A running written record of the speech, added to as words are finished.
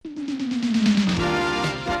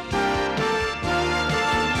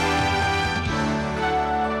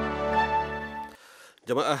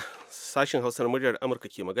Jama'a, sashen Hausar muryar Amurka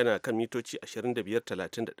ke magana kan mitoci 25,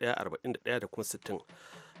 31, 41 da kuma 60.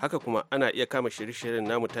 Haka kuma ana iya kama shirye-shiryen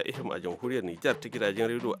namu ta FM a jamhuriyar Nijar ta gidajen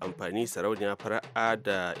rediyo amfani sarauniya fara'a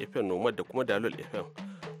da FM Nomad da kuma Dalol FM.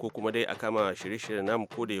 Ko kuma dai a kama shirye-shiryen namu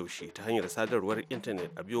ko da yaushe ta hanyar sadarwar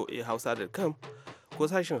intanet a voahausa.com ko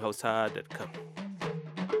sashen hausa.com.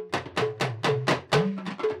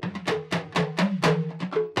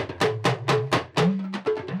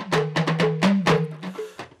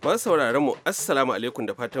 Masu sauraron mu assalamu alaikum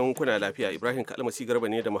da fatan kuna lafiya. Ibrahim Kalmasi Garba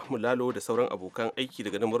ne da Mahmud Lalo da sauran abokan aiki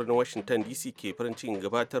daga nan birnin Washington DC ke farin cikin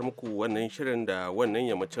gabatar muku wannan shirin da wannan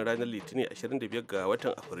yammacin ranar Litinin 25 ga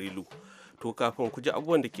watan Afrilu. To kafin ku ji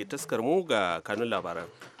abubuwan da ke taskar mu ga kanun labaran.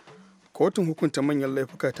 Kotun hukunta manyan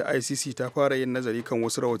laifuka ta ICC ta fara yin nazari kan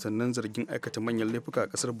wasu rahotannin zargin aikata manyan laifuka a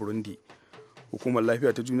kasar Burundi. Hukumar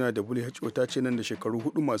lafiya ta duniya WHO ta ce nan da shekaru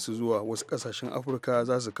 4 masu zuwa wasu kasashen Afirka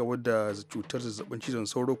za su kawar da cutar zazzabin cizon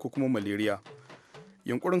sauro ko kuma malaria.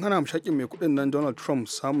 Yunkurin hana mashakin mai kudin nan Donald Trump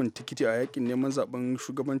samun tikiti a yakin neman zaben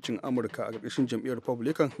shugabancin Amurka a ƙarƙashin jam'iyyar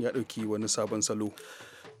Republican ya ɗauki wani sabon salo.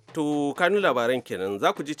 To kanun labaran kenan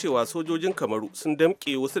za ku ji cewa sojojin Kamaru sun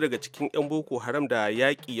damƙe wasu daga cikin 'yan Boko Haram da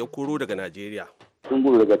yaƙi ya koro daga Najeriya. Sun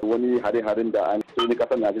gudu daga wani hare-haren da an sai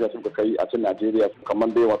kasar Najeriya suka kai a cikin Najeriya kamar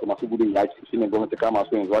dai wasu masu gudun yaki shine gwamnati kama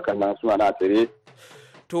su yanzu hakan nan suna na tsare.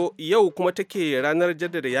 To yau kuma take ranar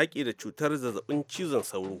jaddada yaƙi da cutar zazzabin cizon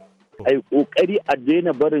sauro. Ai kokari a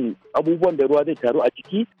daina barin abubuwan da ruwa zai taru a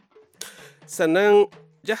ciki. Sannan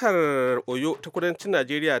jihar Oyo ta kudancin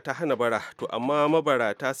Najeriya ta hana bara, to amma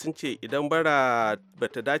mabarata sun ce idan bara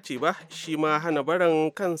bata dace ba shi ma hana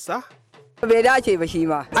baran kansa. Bai dace ba shi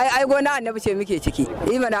ma ai gona annabi ce muke ciki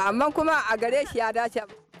imana amma kuma a gare shi ya dace.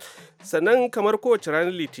 Sannan kamar kowace ranar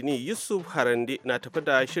Litinin Yusuf Harande na tafi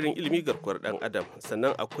da shirin ilimi garkuwar dan adam,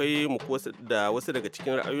 sannan akwai mu da wasu daga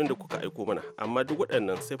cikin ra'ayoyin da kuka aiko mana, amma duk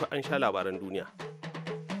waɗannan sai fa an sha labaran duniya.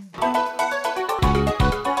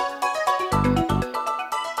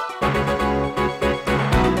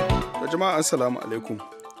 Jama'a assalamu alaikum.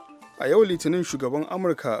 A yau Litinin shugaban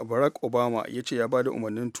Amurka Barack Obama ya ce ya ba da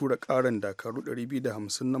umarnin tura ƙarin dakaru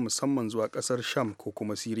 250 na musamman zuwa ƙasar Sham ko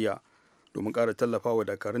kuma Siriya domin ƙara tallafawa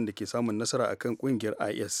dakarun da ke samun nasara akan ƙungiyar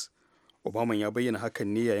IS. Obama ya bayyana hakan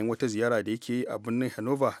ne yayin wata ziyara da yake a birnin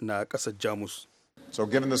Hanover na ƙasar Jamus. So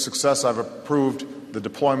given the success, I've approved the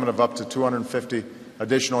deployment of up to 250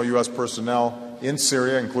 additional U.S. personnel in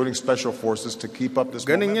Syria, including special forces, to keep up this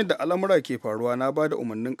momentum. Ganin yadda al'amura ke faruwa, na ba da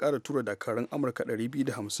umarnin ƙara tura dakarun Amurka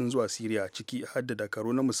 250 zuwa Syria, ciki har da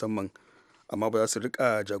dakaru na musamman, amma ba za su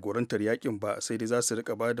rika jagorantar yakin ba, sai dai za su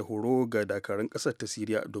rika ba da horo ga dakarun ƙasar ta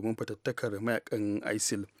Syria domin fatattakar mayakan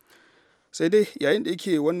ISIL. Sai dai yayin da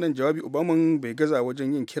yake wannan jawabi, Obama bai gaza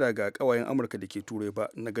wajen yin kira ga ƙawayen Amurka da ke Turai ba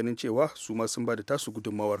na ganin cewa su ma sun ba da tasu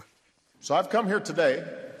gudunmawar. So I've come here today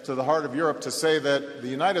to the heart of Europe to say that the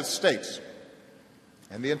United States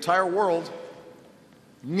and the entire world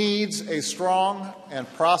needs a strong and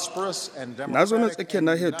prosperous and democratic. Na zo na tsakiyar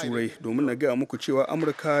nahiyar Turai domin na gaya muku cewa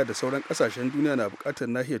Amurka da sauran kasashen duniya na bukatar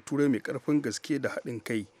nahiyar Turai mai karfin gaske da haɗin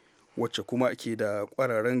kai, wacce kuma ke da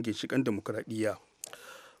ƙwararren ginshiƙan demokuraɗiyya.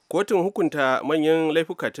 Kotun hukunta manyan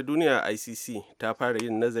laifuka ta duniya ICC ta fara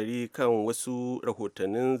yin nazari kan wasu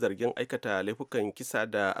rahotannin zargin aikata laifukan kisa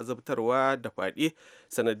da azabtarwa da fyaɗe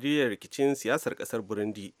sanadiyar rikicin siyasar ƙasar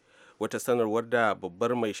Burundi. Wata sanarwar da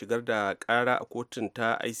babbar mai shigar da ƙara a kotun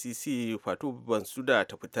ta ICC Fatou Bensouda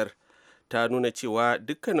ta fitar ta nuna cewa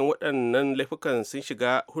dukkanin waɗannan laifukan sun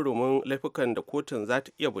shiga hurumin laifukan da kotun za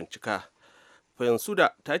ta iya bincika. Bensouda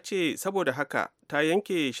ta ce saboda haka ta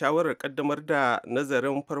yanke shawarar kaddamar da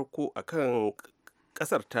nazarin farko akan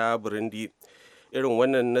kasar ta Burundi. Irin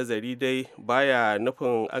wannan nazari dai baya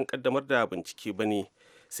nufin an kaddamar da bincike ba ne,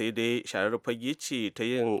 sai dai sharar fage ce ta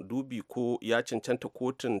yin dubi ko ya cancanta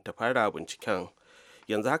kotun ta fara binciken.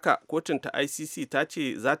 Yanzu haka kotun ta ICC ta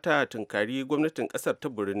ce za ta tunkari gwamnatin kasar ta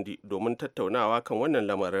Burundi domin tattaunawa kan wannan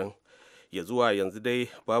lamarin. Ya zuwa yanzu dai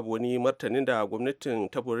babu wani martanin da gwamnatin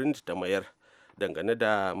ta Burundi ta mayar dangane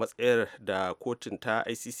da matsayar da kotun ta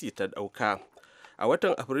ICC ta dauka. A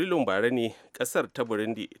watan Afrilun bara ne kasar ta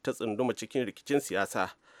Burundi ta tsunduma cikin rikicin siyasa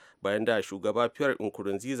bayan da shugaba Pierre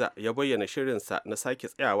Nkurunziza ya bayyana shirinsa na sake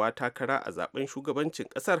tsayawa takara a zaben shugabancin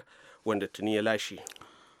kasar wanda tuni ya lashe.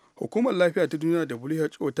 Hukumar lafiya ta duniya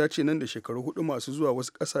WHO ta ce nan da shekaru 4 masu zuwa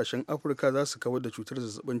wasu kasashen Afirka za su kawar da cutar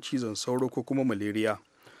zazzabin cizon sauro ko kuma malaria.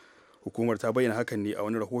 Hukumar ta bayyana hakan ne a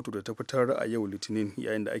wani rahoto da ta fitar a yau Litinin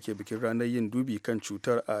yayin da ake bikin ranar yin dubi kan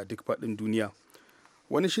cutar a duk faɗin duniya.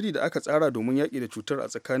 Wani shiri da aka tsara domin yaƙi da cutar a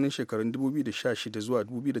tsakanin shekarun 2016 zuwa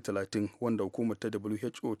 2030 wanda hukumar ta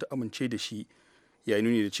WHO ta amince da shi ya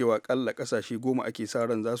nuni da cewa akalla kasashe 10 ake sa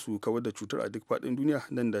ran za su kawar da cutar a duk faɗin duniya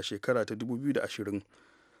nan da shekara ta 2020.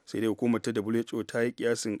 Sai dai hukumar ta WHO ta yi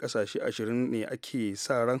kiyasin kasashe 20 ne ake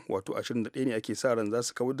sa ran, wato 21 ne ake sa ran za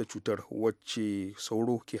su kawar da cutar wacce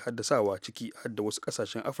sauro ke haddasawa, ciki har da wasu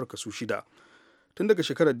kasashen Afirka su 6. Tun daga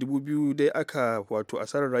shekarar 2000 dai aka wato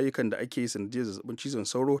asarar rayukan da ake yi sanadiyar zazzabin cizon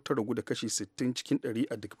sauro ta ragu da kashi 60 cikin 100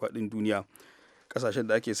 a duk faɗin duniya. Kasashen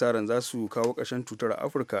da ake sa ran za su kawo ƙarshen cutar a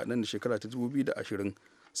Afirka nan da shekara ta 2020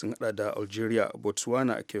 sun hada da Algeria,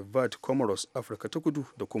 Botswana, Cape Verde, Comoros, Afirka ta Kudu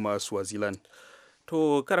da kuma Swaziland.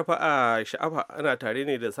 To karfa a sha'afa ana tare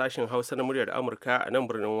ne da sashen Hausa na muryar Amurka a nan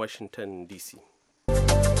birnin Washington DC.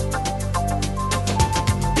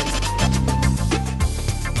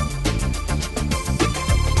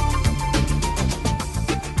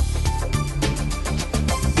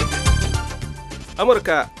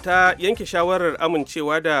 Amurka ta yanke shawarar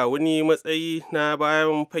amincewa da wani matsayi na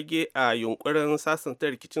bayan fage a yunkurin sasanta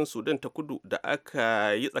rikicin Sudan ta kudu da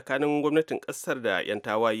aka yi tsakanin gwamnatin kasar da 'yan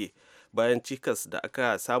tawaye bayan cikas da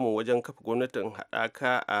aka samu wajen kafa gwamnatin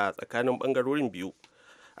haɗaka a tsakanin ɓangarorin biyu.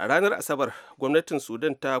 A ranar Asabar, gwamnatin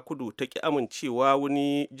Sudan ta kudu ta ki amincewa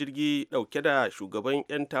wani jirgi ɗauke da shugaban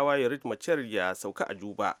 'yan tawaye Riek Machar ya sauka a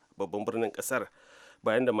Juba, babban birnin ƙasar.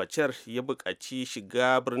 Bayan da Machar ya buƙaci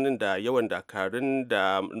shiga birnin da yawan dakarun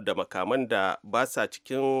da makaman da ba sa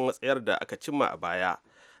cikin matsayar da aka cimma a baya,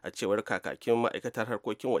 a cewar kakakin ma'aikatar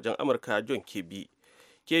harkokin wajen Amurka John Kirby.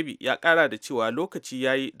 Kirby ya ƙara da cewa lokaci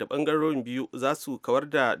ya yi da ɓangarorin biyu za su kawar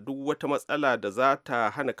da duk wata matsala da za ta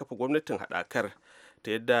hana kafa gwamnatin haɗakar,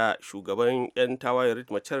 ta yadda shugaban 'yan tawayen Riek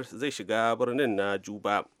Machar zai shiga birnin na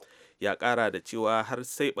Juba. Ya ƙara da cewa har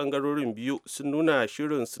sai ɓangarorin biyu sun nuna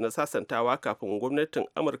shirinsu na sasantawa kafin gwamnatin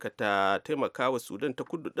Amurka ta taimaka wa Sudan ta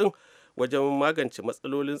kudu ɗin wajen magance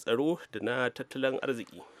matsalolin tsaro da na tattalin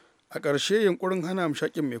arziki. A ƙarshe yunkurin hana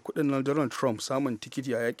hamshakin mai kuɗin na Donald Trump samun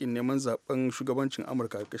tikiti a yakin neman zaben shugabancin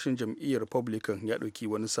Amurka a ƙarƙashin jam'iyyar Republican ya ɗauki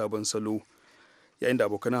wani sabon salo. Yayin da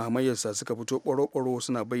abokan hamayyarsa suka fito ɓaro-ɓaro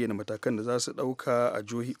suna bayyana matakan da za su ɗauka a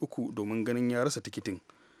jihohi 3 domin ganin ya rasa tikitin.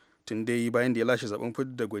 Tun dai bayan da ya lashe zaben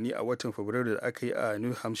fidda gwani a watan Fabrairu da aka yi a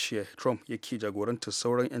New Hampshire, Trump yake jagorantar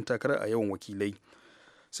sauran 'yan takara a yawan wakilai.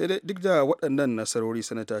 Sai dai duk da waɗannan nasarori,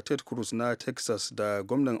 Sanata Ted Cruz na Texas da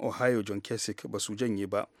gwamnan Ohio John Kasich ba su janye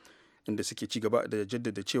ba, inda suke ci gaba da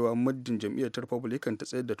jaddada cewa muddin jam'iyyar Republican ta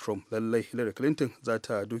tsayar da Trump, lallai Hillary Clinton za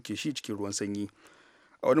ta doke shi cikin ruwan sanyi.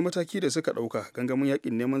 A wani mataki da suka ɗauka, gangamin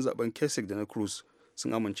yakin neman zaben Kasich da na Cruz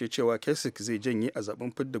sun amince cewa Kasich zai janye a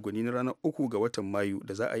zaben fidda gwani na ranar 3 ga watan Mayu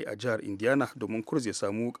da za a yi a jihar Indiana domin Cruz ya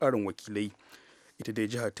samu ƙarin wakilai. Ita dai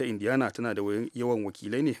jihar ta Indiana tana da yawan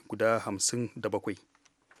wakilai ne guda 57.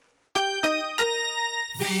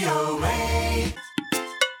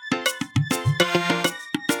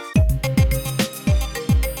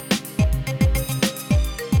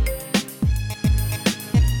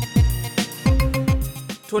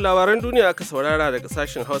 To labaran duniya aka saurara daga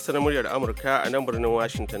sashen Hausa na muryar Amurka a nan birnin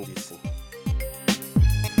Washington DC.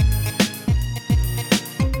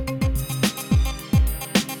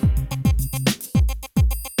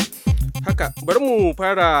 Haka, bari mu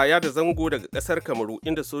fara yada zango daga kasar Kamaru,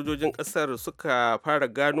 inda sojojin kasar suka fara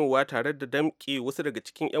ganowa tare da damƙe wasu daga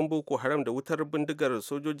cikin 'yan Boko Haram da wutar bindigar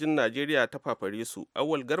sojojin Najeriya ta fafare su.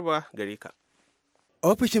 Awwal Garba gare ka.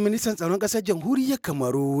 Ofishin ministan tsaron ƙasar jamhuriyar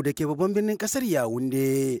Kamaru da ke babban birnin ƙasar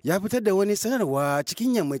Yawunde ya fitar da wani sanarwa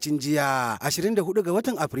cikin yammacin jiya 24 ga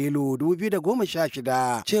watan Afrilu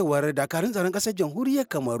 2016 cewar dakarun tsaron ƙasar jamhuriyar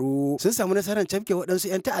Kamaru sun samu nasarar cafke waɗansu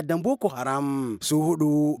 'yan ta'addan Boko Haram su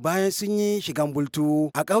 4 bayan sun yi shigan bultu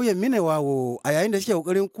a ƙauyen Minewawo a yayin da suke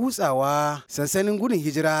ƙoƙarin kutsawa sansanin gudun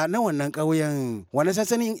hijira na wannan ƙauyen. Wani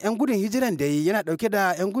sansanin 'yan gudun hijiran dai yana ɗauke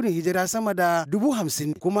da 'yan gudun hijira sama da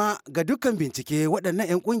 50,000 kuma ga dukkan bincike waɗannan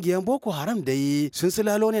 'yan kungiyar Boko Haram dai sun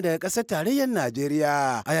sulalo ne daga ƙasar tarayyar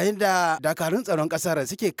Najeriya a yayin da dakarun tsaron ƙasar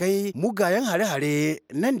suke kai mugayen hare-hare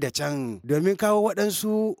nan da can domin kawo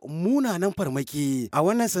waɗansu munanan farmaki a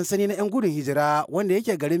wannan sansani na 'yan gudun hijira wanda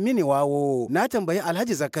yake garin Miniwawo. Na tambayi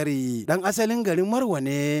Alhaji Zakari dan asalin garin Marwa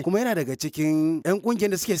ne kuma yana daga cikin 'yan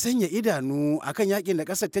kungiyar da suke sanya idanu akan yakin da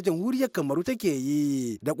ƙasar ta jamhuriyar Kamaru take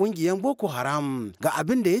yi da kungiyar Boko Haram ga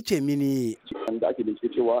abin da ya ce mini. Da ake da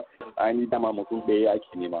cewa ainihin dama mutum ɗaya ake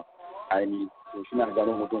nema ainihin to shi na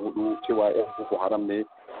gano mutum 4 cewa yan Boko Haram ne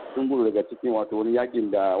sun gudu daga cikin wato wani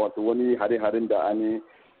yakin da wato wani hare-haren da ainihin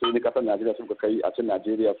sai kasar Najeriya suka kai a can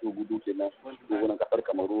Najeriya su gudu kenan su wurin kasar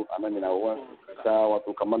Kamaru a nan Minawa ta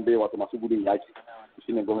wato kamar dai wato masu gudun yaki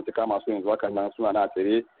shine gwamnati kama su yanzu haka nan suna na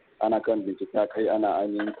tsare ana kan bincike kai ana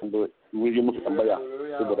ainihin mun yi musu tambaya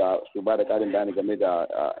saboda su ba da karin bayani game da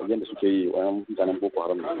yadda suke yi wa mutanen Boko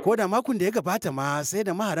Haram. Ko da makon da ya gabata ma sai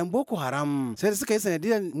da maharan Boko Haram sai da suka yi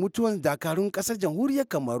sanadiyar mutuwan dakarun kasar jamhuriyar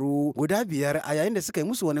Kamaru guda 5 a yayin da suka yi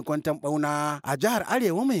musu wani kwantan bauna a jihar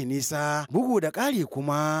Arewa mai nisa. Bugu da ƙari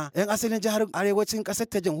kuma 'yan asalin jihar arewacin kasar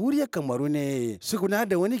ta jamhuriyar Kamaru ne su gudanar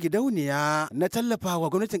da wani gidauniya na tallafawa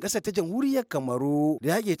gwamnatin kasar ta jamhuriyar Kamaru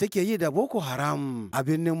da yaƙi take yi da Boko Haram a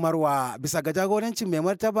birnin Marwa bisa ga jagorancin mai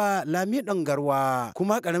martaba Lami Dongarwa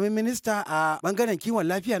kuma karamin minista a bangaren kiwon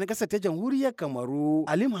lafiya na kasar ta jamhuriyar Kamaru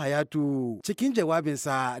Alim Hayatu cikin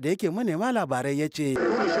jawabinsa da yake manema labarai ya ce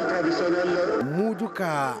mu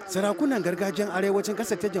duka sarakunan gargajiyar arewacin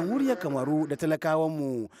kasar ta jamhuriyar Kamaru da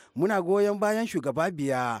talakawanmu muna goyon bayan shugaba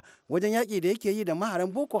Biya wajen yaƙi da yake yi da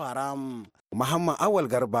maharan Boko Haram. Muhammad Awal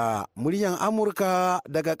Garba, muryan Amurka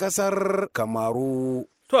daga kasar Kamaru.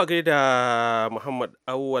 To a gaida Muhammad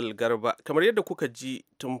Awal Garba, kamar yadda kuka ji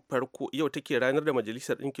tun farko yau take ranar da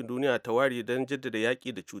Majalisar Ɗinkin Duniya ta ware don jaddada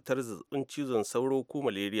yaƙi da cutar zazzabin cizon sauro ko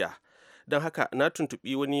malaria. Don haka na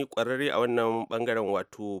tuntuɓi wani ƙwararre a wannan ɓangaren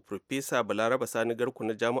wato Profesa Balaraba Sani Garku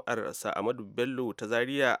na Jami'ar Sa'amadu Bello ta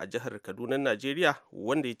Zaria a jihar Kaduna, Najeriya,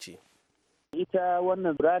 wanda ya ce. Ita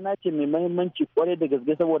wannan rana ce mai mahimmanci kwarai da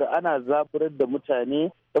gaske saboda ana zaburar da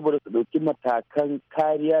mutane saboda su ɗauki matakan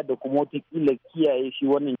kariya da kuma watakila kiyaye shi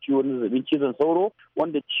wannan ciwo na zazzabin cizon sauro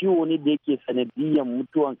wanda ciwo ne da yake sanadiyyar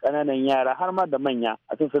mutuwan ƙananan yara har ma da manya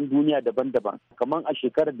a sassan duniya daban-daban. Kamar a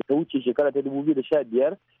shekarar da ta wuce shekara ta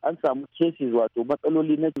 2015 an samu cases wato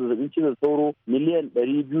matsaloli na zazzabin cizon sauro miliyan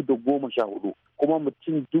 214 kuma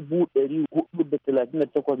mutum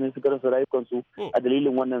 438 ne suka rasa rayukansu a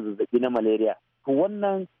dalilin wannan zazzabi na malaria. To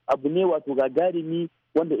wannan abu ne wato gagarumi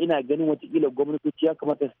wanda ina ganin watakila gwamnatoci ya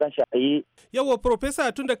kamata su tashi a tsaye. Yawwa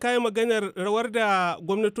Profesa, tun da kayi maganar rawar da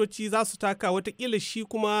gwamnatoci za su taka watakila shi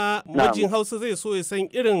kuma majin Hausa zai so ya san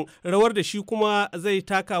irin rawar da shi kuma zai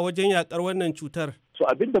taka wajen yakar wannan cutar. So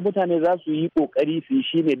abinda mutane za su yi kokari su yi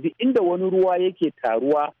shine duk inda wani ruwa yake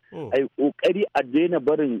taruwa a yi kokari a daina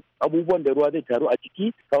barin abubuwan da ruwa zai taru a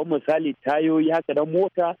ciki, kamar misali tayoyi haka na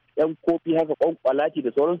mota, yan kofi haka kwankwalati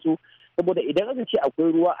da sauransu. Saboda idan aka ce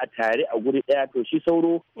akwai ruwa a tare a guri ɗaya to shi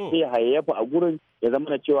sauro sai ya hayayyafa a gurin ya zama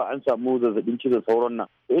na cewa an samu zazzabin cizon sauron nan.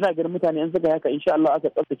 To ina ganin mutane an saka haka insha Allah aka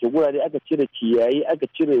tsaftace gurare aka cire ciyayi aka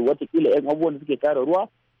cire watakila yan abubuwan da suke tara ruwa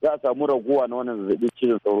za a samu raguwa na wannan zazzabin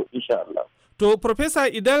cizon sauro insha Allah. To Profesa,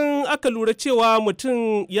 idan aka lura cewa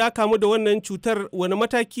mutum ya kamu da wannan cutar wani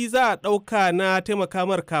mataki za a ɗauka na taimaka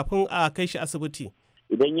mar kafin a kai shi asibiti?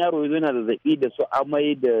 Idan yaro yana zazzabi da su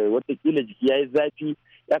amai da watakila jiki ya yi zafi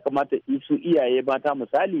ya kamata su iyaye mata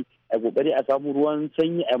misali a kokari a samu ruwan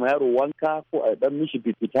sanyi a yaro wanka ko a dan mishi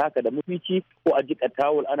fifita haka da mafici ko a jika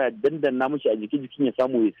tawul ana dandanna mishi a jikin ya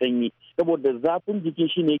samu ya sanyi saboda zafin jikin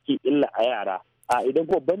shine yake illa a yara. Idan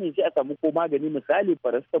ko bane sai a samu ko magani misali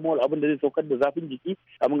paracetamol abin da zai saukar da zafin jiki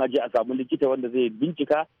kamin a je a samu likita wanda zai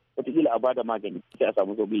bincika wataƙila a bada magani sai a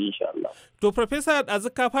samu sauƙi insha Allah. To Profesa,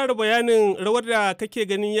 ɗazu ka fara bayanin rawar da kake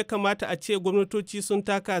ganin ya kamata a ce gwamnatoci sun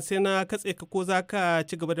taka sai na katse ka ko za ka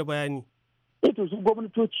ci gaba da bayani? To su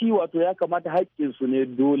gwamnatoci wato ya kamata haƙƙinsu ne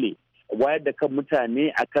dole wayar da kan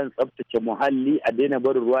mutane akan tsaftace muhalli a daina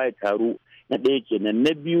barin ruwa ya taru na ɗaya kenan.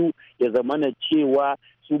 Na biyu ya zamana cewa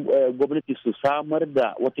gwamnati su samar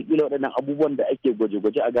da watakila waɗannan abubuwan da ake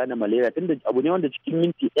gwaje-gwaje a gane malaria tunda abu ne wanda cikin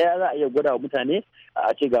minti ɗaya za a iya gwada wa mutane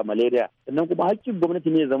a ce ga malaria. Sannan kuma hakkin gwamnati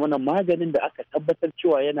ne ya zamana maganin da aka tabbatar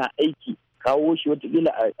cewa yana aiki kawo shi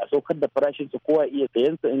watakila a saukar da farashinsa kowa iya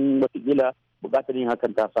sayansa in watakila bukatar yin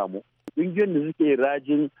hakan ta samu. Ƙungiyoyin da suke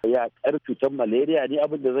rajin yaƙar cutar malaria ne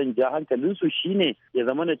abin da zan ja hankalinsu shine ya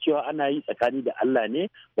zama na cewa ana yi tsakani da Allah ne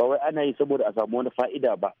ba wai ana yi saboda a samu wani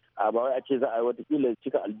fa'ida ba ba wai a ce za a yi watakila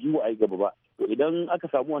cika aljihu a yi gaba ba. To idan aka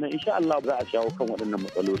samu wannan insha Allah za a shawo kan waɗannan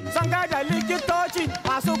matsaloli. Zan da likitoci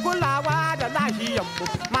masu kulawa da lahiyanmu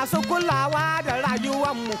masu kulawa da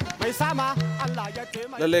rayuwanmu mai sama Allah ya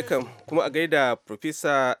taimaka. Lallai kam kuma a gaida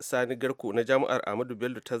Profesa Sani Garko na Jami'ar Ahmadu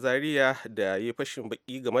Bello ta Zaria da ya fashin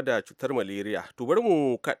baki game da cutar malaria. To bari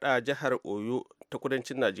mu kada jihar Oyo ta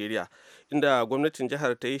kudancin Najeriya inda gwamnatin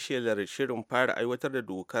jihar ta yi shelar shirin fara aiwatar da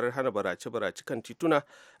dokar hana barace-barace kan tituna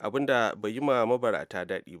abinda bai yi ma mabarata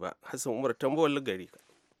daɗi ba. Hassan Umar Tambawal gari.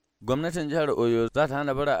 Gwamnatin jihar Oyo za ta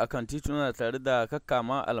hana bara akan tituna tare da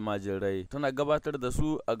kakkama almajirai tana gabatar da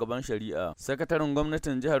su a gaban shari'a. Sakataren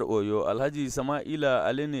gwamnatin jihar Oyo Alhaji Sama'ila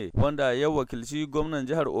Ali ne wanda ya wakilci gwamnan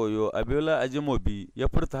jihar Oyo Abiola Ajimobi ya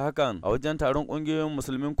furta hakan a wajen taron kungiyoyin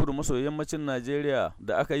musulmin kudu maso yammacin Najeriya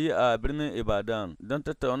da aka yi a birnin Ibadan don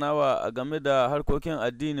tattaunawa a game da harkokin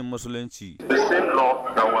addinin musulunci.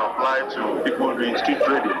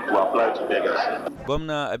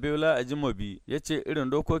 Gwamna Abiola Ajimobi ya ce irin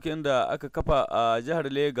dokokin suken da aka kafa a jihar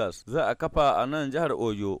Lagos za a kafa a nan jihar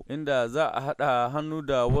Oyo, inda za a haɗa hannu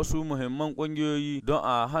da wasu muhimman ƙungiyoyi don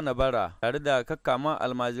a hana bara tare da kakkama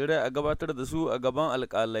almajirai a gabatar da su a gaban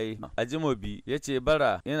alƙalai. Ajimobi ya ce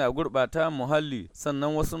bara yana gurɓata muhalli,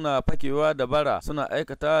 sannan wasu na fakewa da bara suna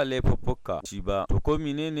aikata laifuffuka shi ba. To ko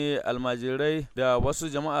menene almajirai da wasu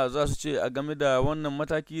jama'a za su ce a game da wannan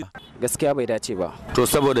mataki? Gaskiya bai dace ba. To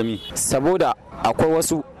saboda mi? Saboda akwai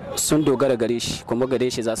wasu sun dogara gare shi kuma gare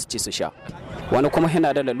shi za su ci su sha. Wani kuma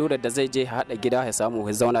yana da lalurar da zai je haɗa gida ya samu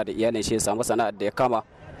ya zauna da iyalin shi ya samu sana'ar da ya kama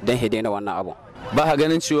don ya daina wannan abu. Ba ka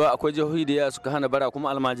ganin cewa akwai jihohi da yawa suka hana bara kuma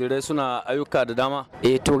almajirai suna ayyuka da dama?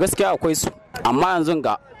 To gaskiya akwai su, amma yanzu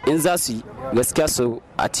ga in za su yi gaskiya su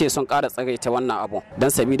a ce sun ƙara tsagaita wannan abu don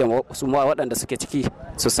sabida su ma waɗanda suke ciki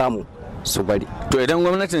su samu su bari. To idan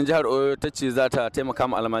gwamnatin jihar Oyo ta ce za ta taimaka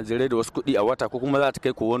ma almajirai da wasu kuɗi a wata ko kuma za ta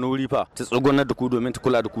kai ku wani wuri fa ta tsugunar da ku domin ta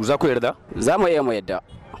kula da ku, za ku yarda? Za mu iya mu yarda.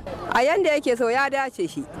 A yanda yake so ya dace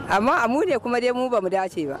shi, amma a mu ne kuma dai mu ba mu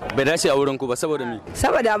dace ba. Bai dace a wurin ku ba saboda mi?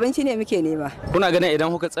 Saboda abinci ne muke nema. Kuna ganin idan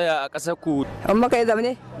kuka tsaya a ƙasar ku an maka yi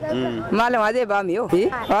zamne? Malam wa zai ba mu yau?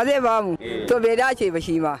 Wa zai ba mu? To bai dace ba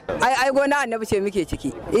shi ma. Ai gona annabi ce muke ciki.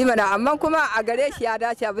 Imana amma kuma a gare shi ya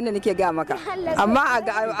dace abin da nake ga maka. Amma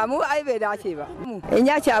a mu ai bai dace ba. In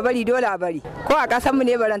ya ce a bari dole a bari. Ko a ƙasar mu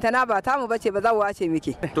ne barantana ba ta mu bace ba za wace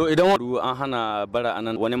muke. To idan an hana bara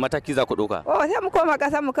anan wani mataki za ku ɗauka? Sai mu koma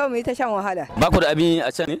ƙasar mu kawai mu yi ta shan wahala. Ba ku da abin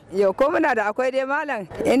a can ne? Yau ko muna da akwai dai malam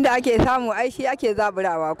inda ake samu aishi ake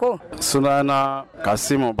zaburawa ko? Sunana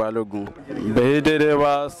Kasimu Balogun. Bai daidai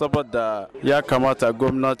ba saboda ya kamata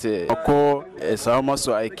gwamnati ko ya samu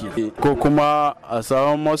masu aiki ko kuma a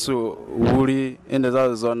samu masu wuri inda za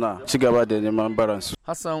su zauna ci gaba da neman baransu.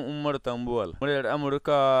 Hassan Umar Tambuwal, muryar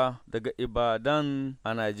Amurka daga Ibadan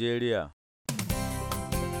a Najeriya.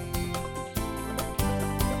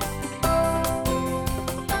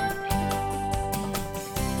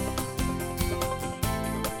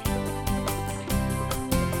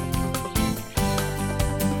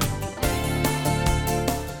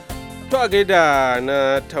 To a gaida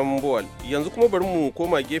na Tambuwal, yanzu kuma bari mu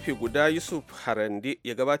koma gefe guda Yusuf Harande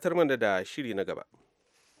ya gabatar mana da shiri na gaba.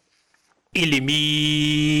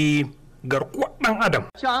 Ilimi garkuwar ɗan Adam.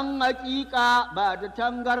 Can hakika ba da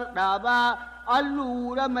tangarɗa ba, an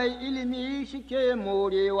lura mai ilimi shike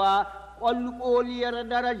morewa, ƙwalƙoliyar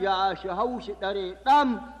daraja shi haushi ɗare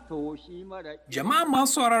ɗan to shi mara. Jama'a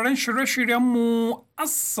masu sauraron shirye-shiryenmu,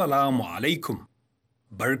 Assalamu alaikum.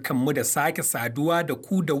 Barkanmu da sake saduwa da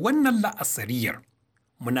ku da wannan la'asariyar.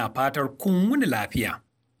 Muna fatar kun wuni lafiya.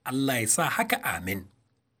 Allah ya sa haka amin.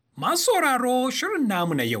 Masu sauraro shirin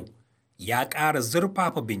namu na yau ya ƙara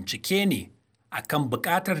zurfafa bincike ne akan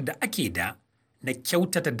buƙatar da ake da na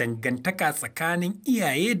kyautata dangantaka tsakanin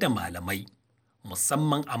iyaye da malamai,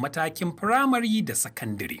 musamman a matakin firamare da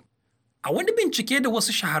sakandare. A wani bincike da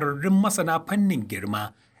wasu shahararrun masana fannin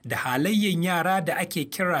girma da halayyen yara da ake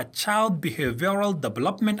kira Child Behavioral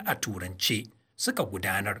Development a Turance suka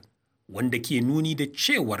gudanar, wanda ke nuni da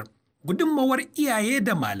cewar gudunmawar iyaye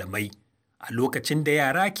da malamai a lokacin da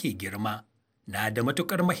yara ke girma na da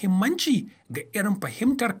matuƙar mahimmanci ga irin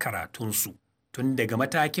fahimtar karatunsu. Tun daga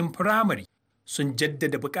matakin firamare sun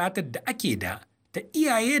jaddada buƙatar da ake da ta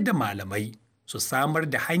iyaye da malamai su samar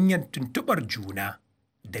da hanyar tuntuɓar juna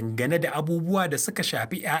dangane da abubuwa da suka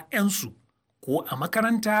shafi 'ya'yansu ko a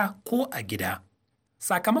makaranta ko a gida.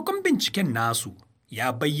 Sakamakon binciken nasu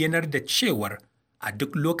ya bayyanar da cewar a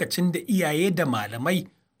duk lokacin da iyaye da malamai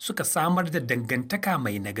suka samar da dangantaka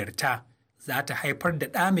mai nagarta, za ta haifar da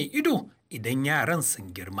ɗa mai ido idan yaran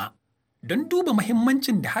sun girma. Don duba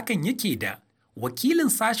mahimmancin da hakan yake da, wakilin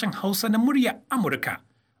sashen Hausa na murya Amurka,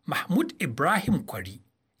 Mahmud Ibrahim Kwari,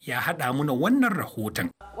 ya haɗa muna wannan rahoton.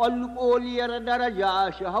 Ƙwalƙoliyar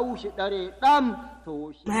daraja shi haushi ɗare ɗan.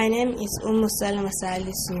 My name is Salma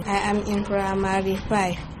Salisu. I am in primary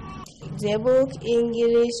 5. The book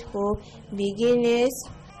English for Beginners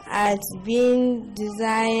has been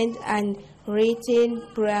designed and written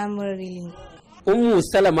primarily.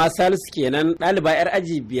 Salama Salisu kenan ɗaliba 'yar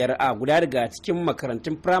aji 5 a guda daga cikin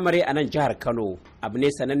makarantun firamare a nan jihar Kano. Abu ne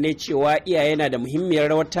sananne cewa iyaye na da muhimmiyar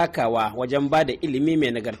rawar takawa wajen ba da ilimi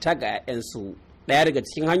mai nagarta ga 'ya'yansu. Ɗaya daga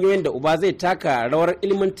cikin hanyoyin da uba zai taka rawar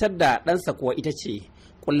ilmantar da ɗansa kuwa ita ce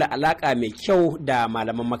kulla alaƙa mai kyau da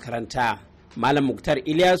malaman makaranta. Malam Muktar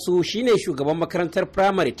Ilyasu shine shugaban makarantar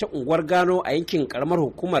firamare ta unguwar Gano a yankin karamar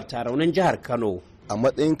hukumar Taraunin jihar Kano. A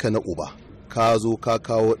matsayinka na uba, ka zo ka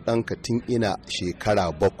kawo ɗanka tun ina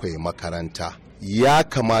shekara 7 makaranta. Ya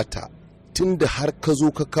kamata tun da har ka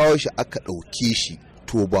zo ka kawo shi aka ɗauke shi,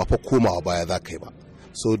 to ba fa komawa baya za ka yi ba.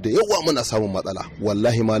 so da yawa muna samun matsala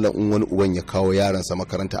wallahi malam in wani uban ya kawo yaransa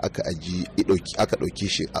makaranta aka ɗauki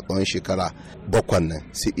shi a tsawon shekara 7 nan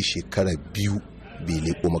sai shekara 2 bai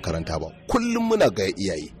leko makaranta ba. Kullum muna ga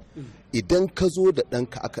iyaye idan ka zo da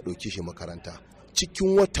ɗanka aka ɗauke shi makaranta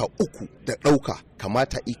cikin wata 3 da ɗauka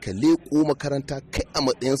kamata ka leko makaranta kai a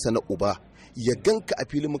matsayinsa na uba ya ganka a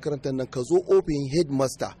filin makarantar nan ka zo ofin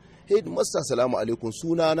headmaster salamu alaikum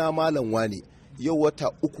sunana malam wane yau wata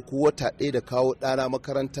 3 ko wata 1 da kawo ɗana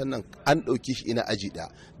makarantar nan an ɗauki shi ina aji ɗaya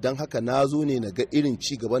don haka na zo ne na ga irin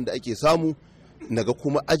ci gaban da ake samu na ga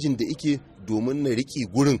kuma ajin da ike domin na riƙe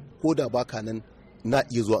gurin ko da baka nan na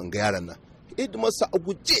iya zuwa in ga yaran nan masa a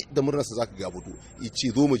guje da murnarsa zaka ga fito yace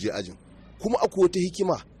zo mu je ajin kuma akwai wata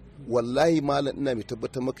hikima wallahi malam ina mai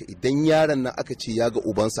tabbatar maka idan yaron nan aka ce ya ga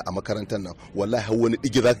ubansa a makarantar nan wallahi har wani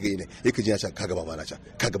dige zaka ga ina yake ji ya ce kaga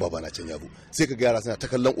babana can ya zo sai kaga yara suna ta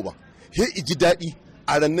kallon uban he iji daɗi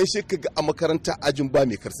a rannan shi kaga a makaranta ajin ba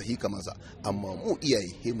mai karsahi kamar sa amma mu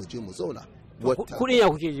iyaye he mu je mu zauna kuɗin ya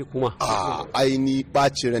kuke ji kuma aini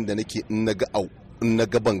ɓacin ran da nake in na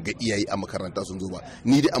ga ban ga iyaye a makaranta sun zo ba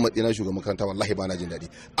ni dai a matsayina shugaban makaranta wallahi ba na jin daɗi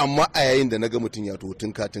amma a yayin da na ga mutum ya to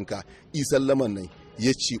tunka isan laman nan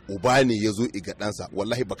ya ce uba ne ya zo iga ɗansa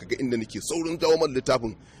wallahi baka ga inda nake saurin dawo man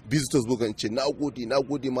littafin visitors book in ce na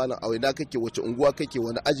gode malam awai na kake wace unguwa kake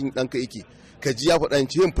wani ajin ɗanka yake ka ji ya faɗa in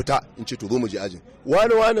ce yin fita in ce to zo mu je ajin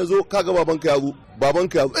wani zo kaga babanka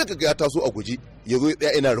ya zo sai kaga ya taso a guji ya zo ya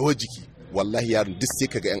tsaya ina rawar jiki wallahi yaron duk sai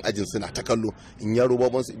kaga yan ajin suna ta kallo in yaro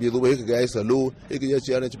baban su bai zo ba sai kaga yayi salo sai kaga ya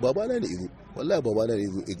ce yaron baba na ne izo wallahi baba na ne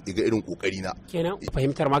izo ga irin kokari na kenan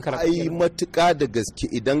fahimtar makaranta ai matuƙa da gaske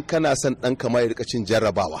idan kana son ɗanka ma ya rika cin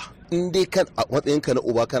jarrabawa in dai kan a matsayinka na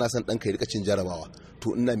uba kana son ɗanka ya rika cin jarrabawa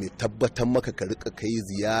to ina mai tabbatar maka ka rika kai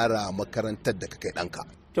ziyara makarantar da ka kai ɗanka.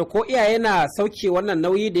 To ko iyaye na sauke wannan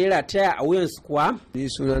nauyi da ya rataya a wuyansu kuwa? Ni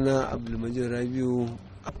sunana Abdulmajid Rabiu,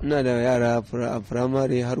 ina da yara a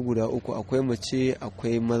firamare har guda 3, akwai mace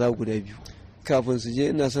akwai maza guda 2. Kafin su je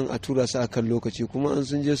ina son a tura su akan lokaci, kuma an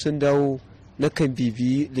sun je sun dawo nakan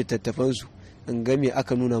bibiyi littattafansu in ga me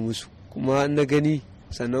aka nuna musu, kuma na gani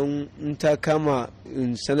sannan in ta kama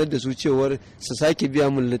in sanar da su cewar su sake biya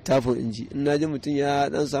min littafin in ji in na ji mutum ya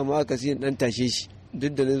dan samu akasi in dan tashe shi.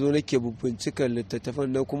 Duk da na zo nake binciken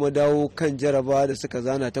littattafan na kuma dawo kan jarabawa da suka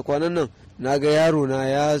zana ta kwanan nan, na ga yaro na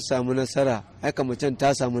ya samu nasara, haka macen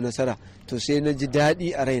ta samu nasara, to sai na ji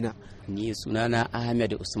daɗi a raina. Ni sunana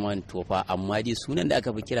Ahmed Usman Tofa, amma dai sunan da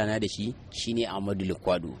aka fi kirana da shi shine Ahmadu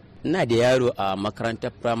Lukwado. Ina da yaro a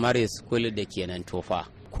makarantar primary school da ke nan Tofa.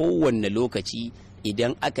 Kowanne lokaci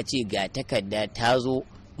idan aka ce ga takarda ta zo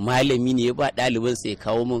malami ne ya ba ɗalibansa ya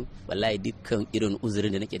kawo min, wallahi dukkan irin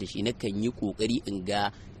uzurin da nake da shi nakan yi kokari in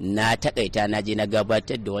ga na takaita na je na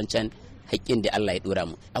gabatar da wancan haƙƙin da Allah ya dora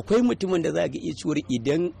mu. Akwai mutumin da za ga iya ciwar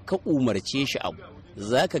idan ka umarce shi abu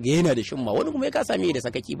za ka ga yana da shimma, wani kuma ya ka same da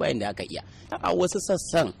sakaki bayan da aka iya. A wasu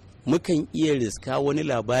sassan mukan iya riska wani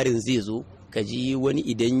labarin zai zo ka ji wani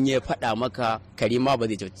idan ya faɗa maka kare ma ba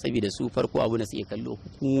zai tafi, saboda su farko abu na suke kallo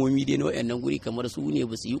hukumomi dai na wayannan guri kamar su ne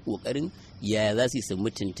ba su yi kokarin yaya za su yi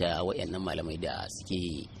mutunta wayannan malamai da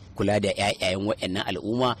suke kula da ƴaƴayen wayannan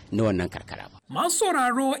al'umma na wannan karkara ba. Masu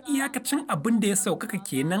sauraro iyakacin abin da ya saukaka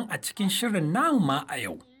kenan a cikin shirin namu ma a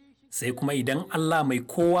yau, sai kuma idan Allah mai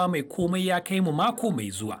kowa mai komai ya kai mu mako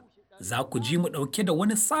mai zuwa za ku ji mu ɗauke da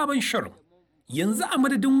wani sabon shirin. Yanzu a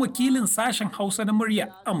madadin wakilin sashen Hausa na murya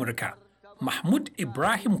Amurka Mahmud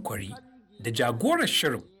Ibrahim Kwari da jagorar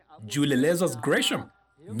shirin Julie Lazarus Gresham,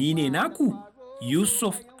 ni ne naku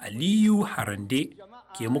Yusuf Aliyu Harande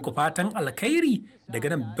ke muku fatan alkhairi daga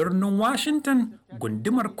nan birnin Washington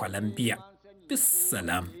gundumar Columbia.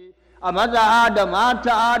 Bissalam. A maza da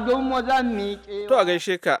mata don mu zan miƙe. To a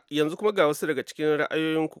gaishe ka, yanzu kuma ga wasu daga cikin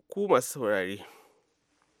ra'ayoyin ku masu saurare.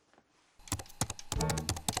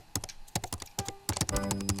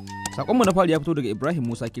 Sakonmu na fari ya fito daga Ibrahim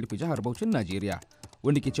Musa Kirfi, jihar Bauchin, Najeriya,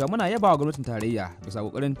 wanda ke cewa muna yabawa gwamnatin tarayya bisa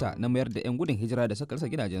kokarinta na mayar da 'yan gudun hijira da suka rasa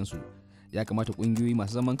gidajensu. Ya kamata kungiyoyi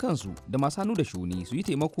masu zaman kansu da masu hannu da shuni su yi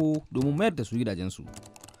taimako domin mayar da su gidajensu.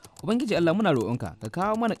 Ubangiji Allah, muna roƙonka ka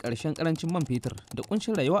kawo mana ƙarshen ƙarancin man fetur da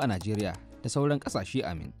kuncin rayuwa a Najeriya da sauran ƙasashe,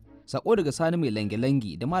 amin. Sako daga Sani mai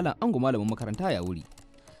lange-lange da Malam Ango malamin makaranta ya wuri.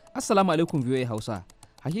 Assalamu alaikum VOA Hausa.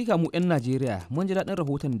 Hakika mu 'yan Najeriya mun ji daɗin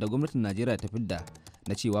rahoton da gwamnatin Najeriya ta fidda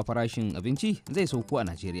na cewa farashin abinci zai sauko a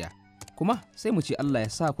Najeriya. Kuma sai mu ce Allah ya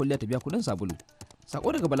sa kulliya ta biya kuɗin sabulu.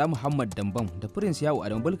 Sako daga Bala Muhammad Dambam da Prince Yawo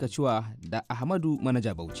Adamu Bulkacewa da Ahmadu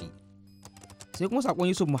Manaja Bauchi. Sai kuma sakon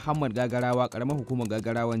Yusuf Muhammad Gagarawa, karamar hukumar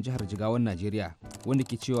Gagarawan jihar Jigawan Najeriya, wanda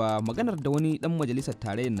ke cewa maganar da wani dan majalisar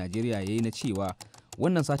tarayyar Najeriya yayi na cewa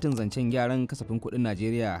wannan satin zancen gyaran kasafin kuɗin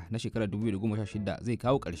Najeriya na shekarar 2016 zai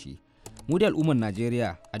kawo ƙarshe. Mu da al'ummar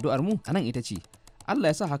Najeriya addu'ar mu anan ita ce Allah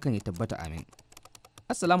ya sa hakan ya tabbata, amin.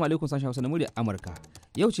 Assalamu alaikum sashen Hausa na muryar Amurka.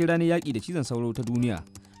 Yau ce ranar yaƙi da cizon sauro ta duniya.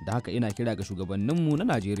 Da haka ina kira ga shugabanninmu na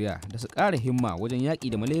Najeriya da su ƙara himma wajen yaƙi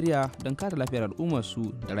da malaria don kare lafiyar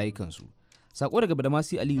al'ummarsu da rayukansu. Sako daga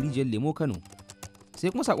Badamasi Ali Rijiyar Lemo Kano.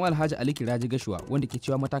 Sai kuma sakon Alhaji Ali Kiraji Gashuwa wanda ke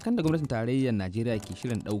cewa matakan da gwamnatin tarayyar Najeriya ke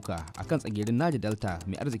shirin ɗauka akan tsagerin Naja Delta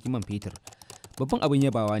mai arzikin man fetur babban abin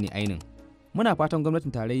yabawa ne ainin. Muna fatan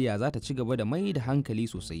gwamnatin tarayya za ta ci gaba da mai da hankali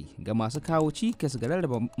sosai ga masu kawo cikas ga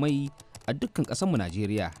rarraba mai a dukkan ƙasarmu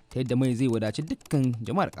Najeriya ta yadda mai zai wadaci dukkan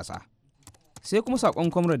jama'ar ƙasa. Sai kuma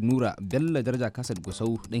sakon Comrade Nura Bello Daraja Kasad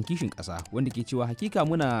Gusau dan kishin ƙasa wanda ke cewa hakika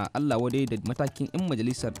muna Allah wadai da matakin 'yan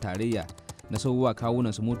majalisar tarayya na sauwa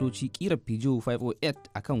kawunan su motoci kira Peugeot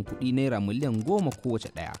 508 akan kuɗi naira miliyan 10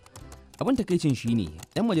 kowace ɗaya. Abin takaicin shine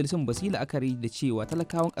 'yan majalisun ba su yi la'akari da cewa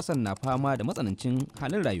talakawan ƙasar na fama da matsanancin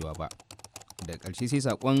halin rayuwa ba. Da ƙarshe sai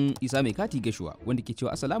sakon Isa Mai Kati Gashuwa wanda ke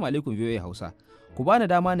cewa assalamu alaikum VOA Hausa. Ku bani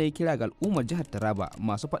dama na yi kira ga al'ummar jihar Taraba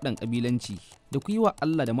masu faɗan ƙabilanci da ku yi wa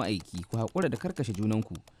Allah da ma'aiki ku haƙura da karkashe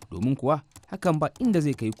junanku domin kuwa hakan ba inda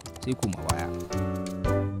zai kai ku sai koma baya.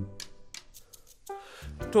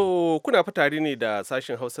 To kuna fatari ne da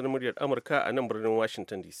sashen Hausa na muryar Amurka a nan birnin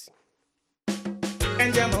Washington DC.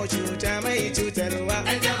 Kanjamau cuta mai cutarwa.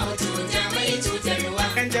 Kanjamau cuta mai cutarwa.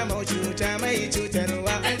 Kanjamau cuta mai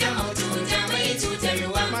cutarwa. Kanjamau cuta mai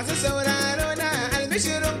cutarwa. Masu sauraro na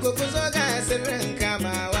albishirin ku zo ga sirrin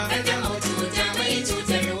kamawa. Kanjamau cuta mai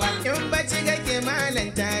cutarwa. In bacci kake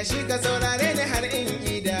malanta shi ka saurare ni har in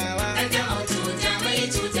idawa. Kanjamau cuta mai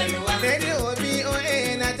cutarwa. Radio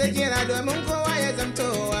BOA na ta kira domin kowa ya zamto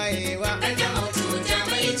wayewa. Kanjamau cuta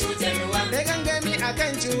mai cutarwa. Da gangami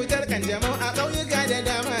akan cutar kanjamau a ƙauyuka da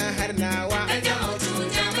dama har nawa. Kanjamau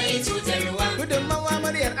cuta mai cutarwa. Gudunmawa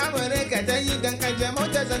muryar Amurka ta yi don kanjamau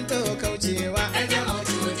ta zanto kaucewa. Kanjamau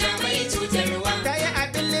cuta mai cutarwa. Ta yi a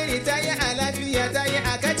billiri, ta yi a lafiya, ta yi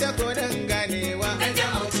a kace koren ganewa.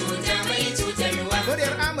 Kanjamau cuta mai cutarwa.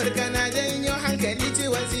 Muryar Amurka na janyo hankali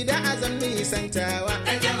ciwon sida a zan nisantawa.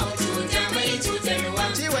 Kanjamau cuta mai cutarwa.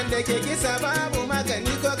 Ciwon da ke kisa babu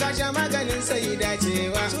magani ko kasha maganin sai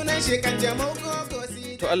dacewa. Sunan shi kanjamau ko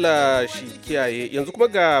To Allah shi kiyaye. Yanzu kuma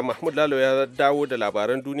ga Mahmud Lalo ya dawo da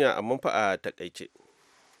labaran duniya amma fa a takaice.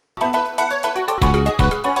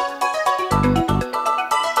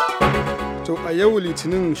 To a yau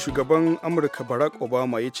Litinin shugaban Amurka Barack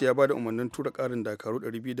Obama ya ce ya bada umarnin tura karin dakaru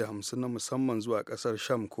 250 na musamman zuwa kasar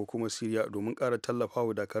Sham ko kuma Syria domin kara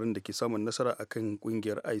tallafawa dakarun da ke samun nasara akan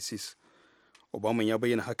kungiyar ISIS. Obama ya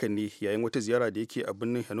bayyana hakan ne yayin wata ziyara da yake a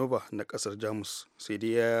birnin Hanover na kasar Jamus, sai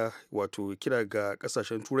dai ya kira ga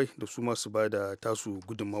kasashen turai da su masu ba da tasu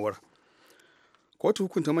gudunmawar. Kotu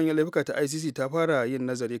hukunta manyan laifuka ta ICC ta fara yin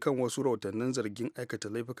nazari kan wasu rahotannin zargin aikata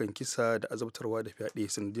laifukan kisa da azabtarwa da fyaɗe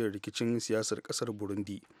sanadiyar rikicin siyasar kasar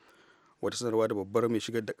Burundi. Wata sanarwa da babbar mai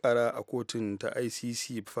shigar da kara a kotun ta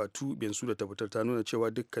ICC Fatu Bensu da tabbatar ta nuna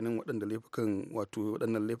cewa dukkanin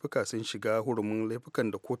waɗannan laifuka sun shiga hurumin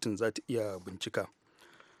laifukan da kotun za ta iya bincika.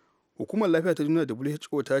 Hukumar lafiya ta duniya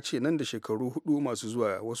WHO ta ce nan da shekaru 4 masu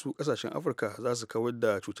zuwa wasu ƙasashen Afirka za su kawar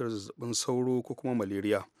da cutar zazzabin sauro ko kuma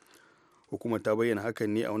malaria. Hukumar ta bayyana hakan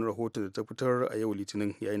ne a wani rahoto da ta fitar a yau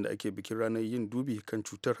Litinin yayin da ake bikin ranar yin dubi kan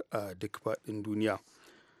cutar a duk faɗin duniya.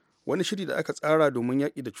 Wani shiri da aka tsara domin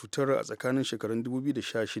yaƙi da cutar a tsakanin shekarun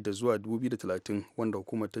 2016 zuwa 2030 wanda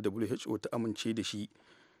hukumar ta WHO ta amince da shi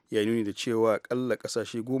ya nuni da cewa ƙalla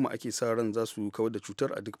ƙasashe 10 ake sa ran za su kawar da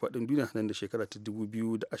cutar a duk faɗin duniya nan da shekara ta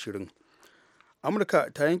 2020. Amurka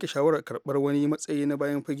ta yanke shawarar karɓar wani matsayi na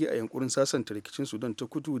bayan fage a yankurin sasanta rikicin Sudan ta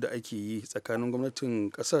kudu da ake yi tsakanin gwamnatin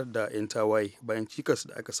ƙasar da 'yan tawaye bayan cikas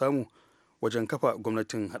da aka samu wajen kafa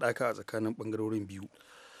gwamnatin haɗaka a tsakanin ɓangarorin biyu.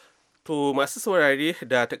 To masu saurare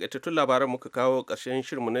da takaitattun labaran muka kawo ƙarshen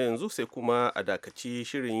shirinmu na yanzu sai kuma a dakaci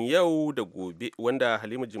shirin yau da gobe wanda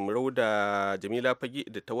Halima Jimrau da Jamila Fage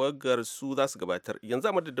da tawagar su za su gabatar. Yanzu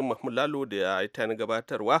a madadin Mahmud Lalo da ya ta na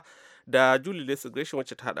gabatarwa da Julie Lesa Gresham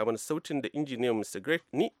wacce ta haɗa mana sautin da injiniyan Mr. Greg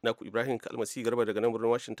ni naku Ibrahim Kalmasi Garba daga nan birnin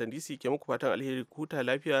Washington DC ke muku fatan alheri ku huta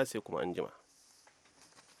lafiya sai kuma anjima.